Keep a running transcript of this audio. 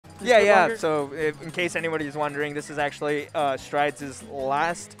Yeah. So in case anybody is wondering, this is actually Strides'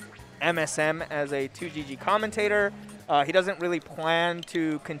 last MSM as a 2GG commentator. He doesn't really plan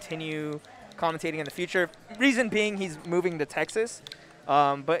to continue commentating in the future. Reason being, he's moving to Texas.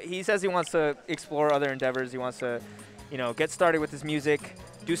 But he says he wants to explore other endeavors. He wants to, get started with his music,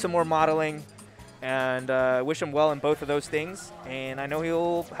 do some more modeling, and wish him well in both of those things. And I know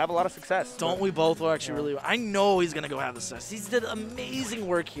he'll have a lot of success. Don't we both actually really? I know he's going to go have the success. He's did amazing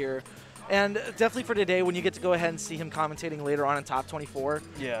work here. And definitely for today, when you get to go ahead and see him commentating later on in Top 24,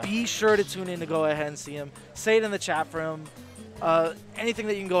 be sure to tune in to go ahead and see him. Say it in the chat for him. Anything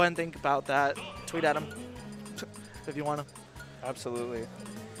that you can go ahead and think about that, tweet at him if you want to. Absolutely.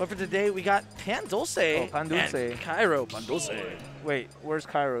 But for today, we got Pan Dulce Pan Dulce. and Cyro. Pan Dulce. Wait, where's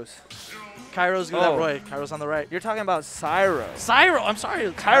Kairos? Kairos, give that Roy. Kairos on the right. You're talking about Cyro. Cyro, I'm sorry.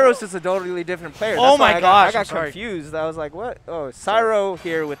 Kairos is a totally different player. Oh my gosh, I got confused. I was like, what? Oh, Cyro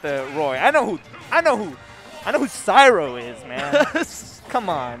here with the Roy. I know who Cyro is, man. Come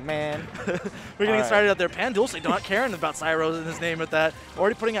on, man. We're getting started out there. Pan Dulce not caring about Cyro in his name with that.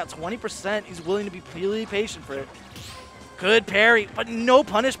 Already putting out 20%. He's willing to be really patient for it. Good parry, but no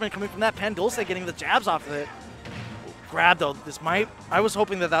punishment coming from that. Pan Dulce getting the jabs off of it. Grab, though. This might... I was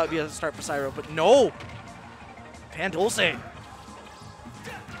hoping that would be a start for Cyro, but no. Pan Dulce.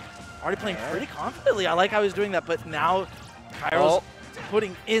 Already playing pretty confidently. I like how he's doing that, but now Kairo's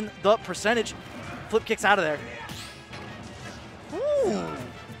putting in the percentage. Flip kicks out of there. Ooh.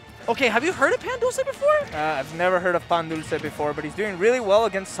 Okay, have you heard of Pan Dulce before? I've never heard of Pan Dulce before, but he's doing really well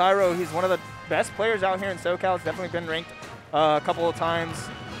against Cyro. He's one of the best players out here in SoCal. He's definitely been ranked a couple of times.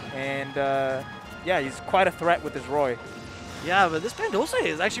 And, yeah, he's quite a threat with his Roy. Yeah, but this Pan Dulce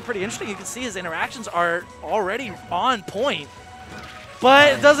is actually pretty interesting. You can see his interactions are already on point.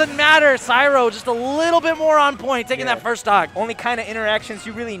 But it doesn't matter. Cyro just a little bit more on point, taking that first stock. Only kind of interactions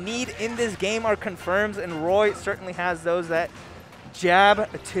you really need in this game are confirms, and Roy certainly has those. That jab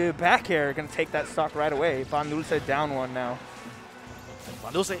to back air going to take that stock right away. Pan Dulce down one now.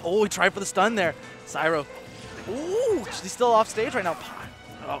 Pan Dulce, he tried for the stun there. Cyro, he's still off stage right now.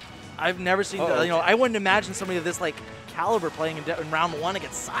 I've never seen, I wouldn't imagine somebody of this caliber playing in round one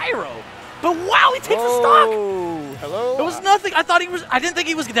against Cyro. But wow, he takes the stock. Hello. It was nothing. I didn't think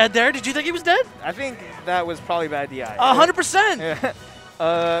he was dead there. Did you think he was dead? I think that was probably bad DI.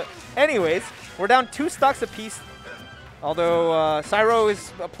 100%. Anyways, we're down 2 stocks apiece. Although Cyro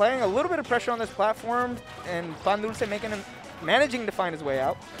is playing a little bit of pressure on this platform, and Pan Dulce managing to find his way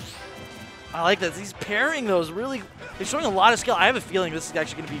out. I like this. He's pairing those really. He's showing a lot of skill. I have a feeling this is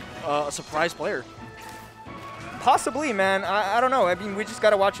actually going to be a surprise player. Possibly, man. I don't know. I mean, we just got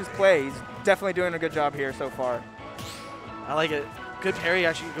to watch his play. He's definitely doing a good job here so far. I like it. Good parry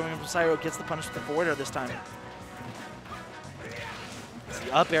actually going from Cyro. Gets the punish with the forward air this time. It's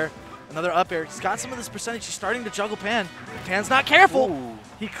the up air. Another up air. He's got some of this percentage. He's starting to juggle Pan. Pan's not careful. Ooh.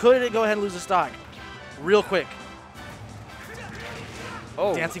 He could go ahead and lose the stock real quick.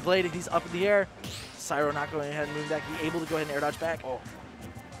 Dancing blade. He's up in the air. Cyro not going ahead and move back. He's able to go ahead and air dodge back.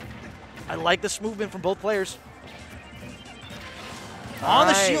 I like this movement from both players. Nice. On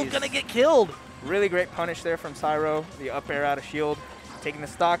the shield, gonna get killed. Really great punish there from Cyro. The up air out of shield. Taking the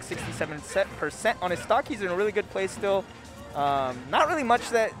stock, 67% on his stock. He's in a really good place still. Not really much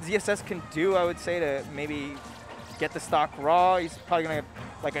that ZSS can do, I would say, to maybe get the stock raw. He's probably going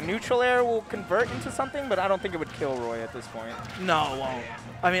to, a neutral air will convert into something, but I don't think it would kill Roy at this point. No, it won't.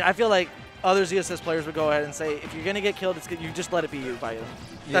 I mean, I feel like other ZSS players would go ahead and say, if you're going to get killed, you just let it be you by you.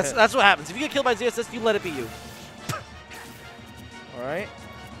 Yeah. That's what happens. If you get killed by ZSS, you let it be you. All right.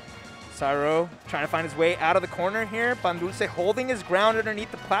 Cyro trying to find his way out of the corner here. Pan Dulce holding his ground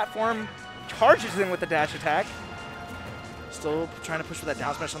underneath the platform. Charges in with the dash attack. Still trying to push for that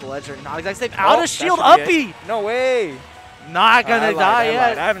down smash on the ledge. Not exactly safe. Out of shield uppy. No way. Not gonna die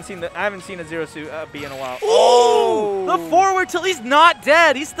yet. I haven't seen a zero suit uppy in a while. Oh! The forward till he's not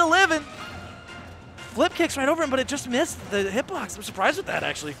dead. He's still living. Flip kicks right over him, but it just missed the hitbox. I'm surprised with that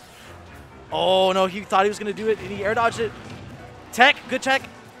actually. Oh no, he thought he was gonna do it and he air dodged it. Tech, good tech.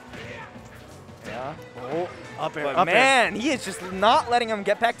 Yeah. Up air. But man, he is just not letting him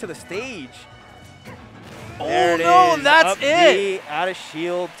get back to the stage. There it is. That's it. Out of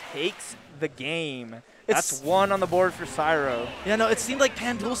shield takes the game. That's one on the board for Cyro. Yeah, no, it seemed like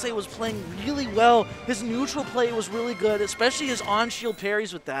Pan Dulce was playing really well. His neutral play was really good, especially his on-shield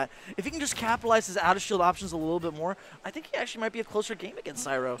parries with that. If he can just capitalize his out-of-shield options a little bit more, I think he actually might be a closer game against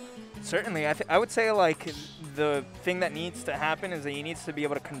Cyro. Certainly. I would say, the thing that needs to happen is that he needs to be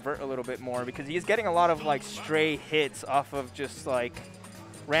able to convert a little bit more because he's getting a lot of, stray hits off of just,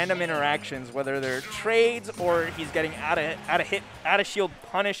 random interactions, whether they're trades or he's getting out of shield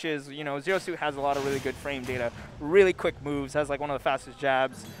punishes. You know, Zero Suit has a lot of really good frame data, really quick moves, has like one of the fastest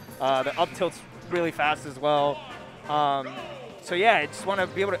jabs. The up tilt's really fast as well. So yeah, I just want to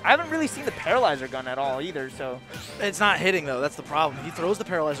be able to. I haven't really seen the paralyzer gun at all either. So it's not hitting though. That's the problem. He throws the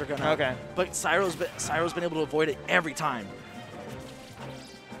paralyzer gun out. Okay. But Cyro's been able to avoid it every time.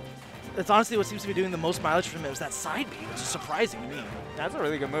 That's honestly what seems to be doing the most mileage from him is that side B, which is surprising to me. That's a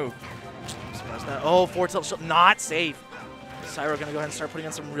really good move. I'm surprised that. Oh, forward tilt shield, not safe. Cyro gonna go ahead and start putting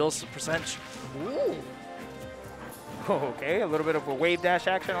in some real percentage. Ooh. Okay, a little bit of a wave dash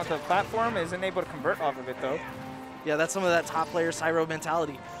action onto the platform. Isn't able to convert off of it though. Yeah, that's some of that top player Cyro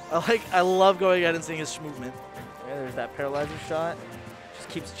mentality. I love going ahead and seeing his movement. Yeah, there's that paralyzer shot. Just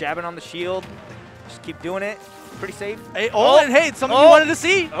keeps jabbing on the shield. Just keep doing it. Pretty safe. Hey, and hey, it's something you wanted to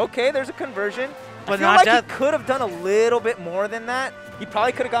see. Okay, there's a conversion. But I feel not like death. he could have done a little bit more than that. He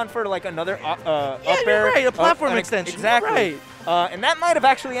probably could have gone for like another up air. Right, a platform extension. Exactly. Right. And that might have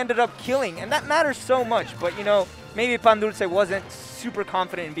actually ended up killing, and that matters so much. But, you know, maybe Dulce wasn't super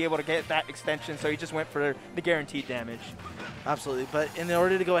confident in being able to get that extension, so he just went for the guaranteed damage. Absolutely. But in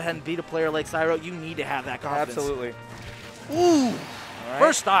order to go ahead and beat a player like Cyro, you need to have that confidence. Absolutely. Ooh. Right.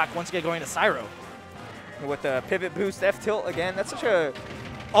 First stock once again going to Cyro. With the pivot boost F tilt again. That's such a...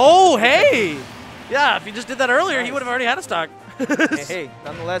 Oh, hey! Yeah, if he just did that earlier, he would have already had a stock. Hey,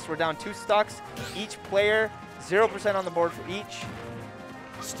 nonetheless, we're down 2 stocks. Each player, 0% on the board for each.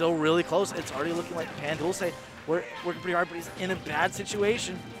 Still really close. It's already looking like Dulce working pretty hard, but he's in a bad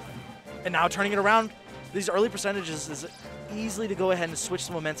situation. And now turning it around, these early percentages is easily to go ahead and switch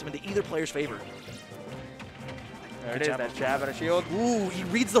some momentum into either player's favor. There it is, that jab out of shield. Ooh, he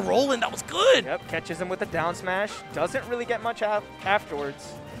reads the roll in. That was good. Yep, catches him with a down smash. Doesn't really get much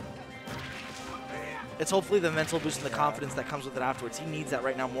afterwards. It's hopefully the mental boost and the confidence that comes with it afterwards. He needs that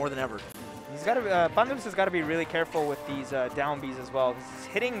right now more than ever. He's got to. Dulce has got to be really careful with these down Bs as well. He's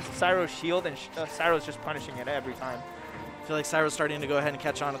hitting Cyro's shield, and Cyro's just punishing it every time. I feel like Cyro's starting to go ahead and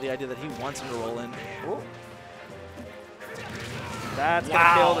catch on to the idea that he wants him to roll in. Ooh. That's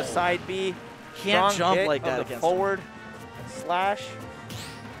gonna kill the side B. Can't Strong jump like hit that of the against forward slash.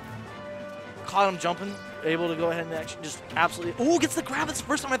 Caught him jumping, able to go ahead and actually just absolutely. Ooh, gets the grab. That's the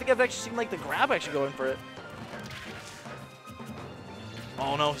first time I think I've actually seen like the grab actually going for it.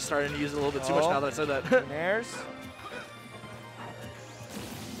 Oh no, he's starting to use it a little bit too much now that I said that. Nares.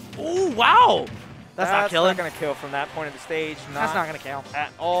 Ooh, wow. That's not killing. That's not going to kill from that point of the stage. That's not going to count.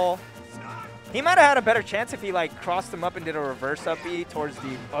 At all. He might have had a better chance if he like crossed him up and did a reverse up B towards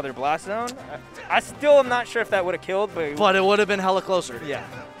the other blast zone. I still am not sure if that would have killed, but it would have been hella closer. Yeah.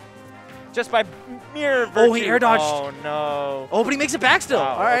 Just by mere virtue. Oh, he air dodged. Oh, no. Oh, but he makes it back still.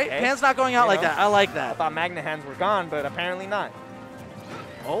 Wow, all right, okay. Pan's not going out like that. I like I that. thought Magna hands were gone, but apparently not.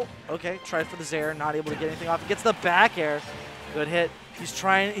 Oh, okay. Tried for the Zair, not able to get anything off. He gets the back air. Good hit. He's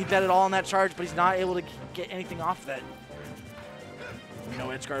trying. He bet it all on that charge, but he's not able to get anything off that.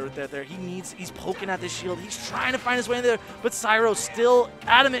 No edge guard with that there. He's poking at this shield. He's trying to find his way in there, but Cyro still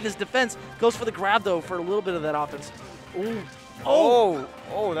adamant in his defense. Goes for the grab, though, for a little bit of that offense. Ooh. Oh,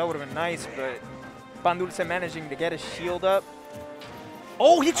 that would have been nice, but Dulce managing to get his shield up.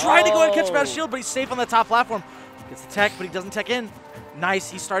 Oh, he tried to go and catch him out of shield, but he's safe on the top platform. Gets the tech, but he doesn't tech in. Nice.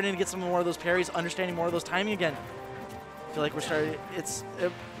 He's starting to get some more of those parries, understanding more of those timing again. I feel like we're starting.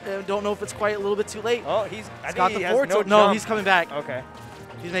 I don't know if it's quite a little bit too late. Oh, he's got the forward tilt. No, he's coming back. Okay.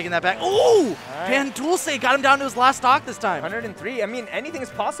 He's making that back. Ooh! Right. Dulce got him down to his last stock this time. 103. I mean, anything is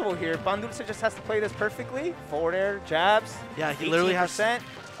possible here. Dulce just has to play this perfectly. Forward air, jabs. Yeah, he literally has.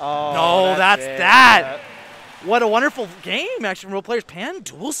 Oh, no, that's that. What a wonderful game, actually, from role players.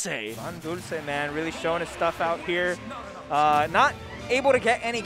 Dulce, man, really showing his stuff out here. Not able to get any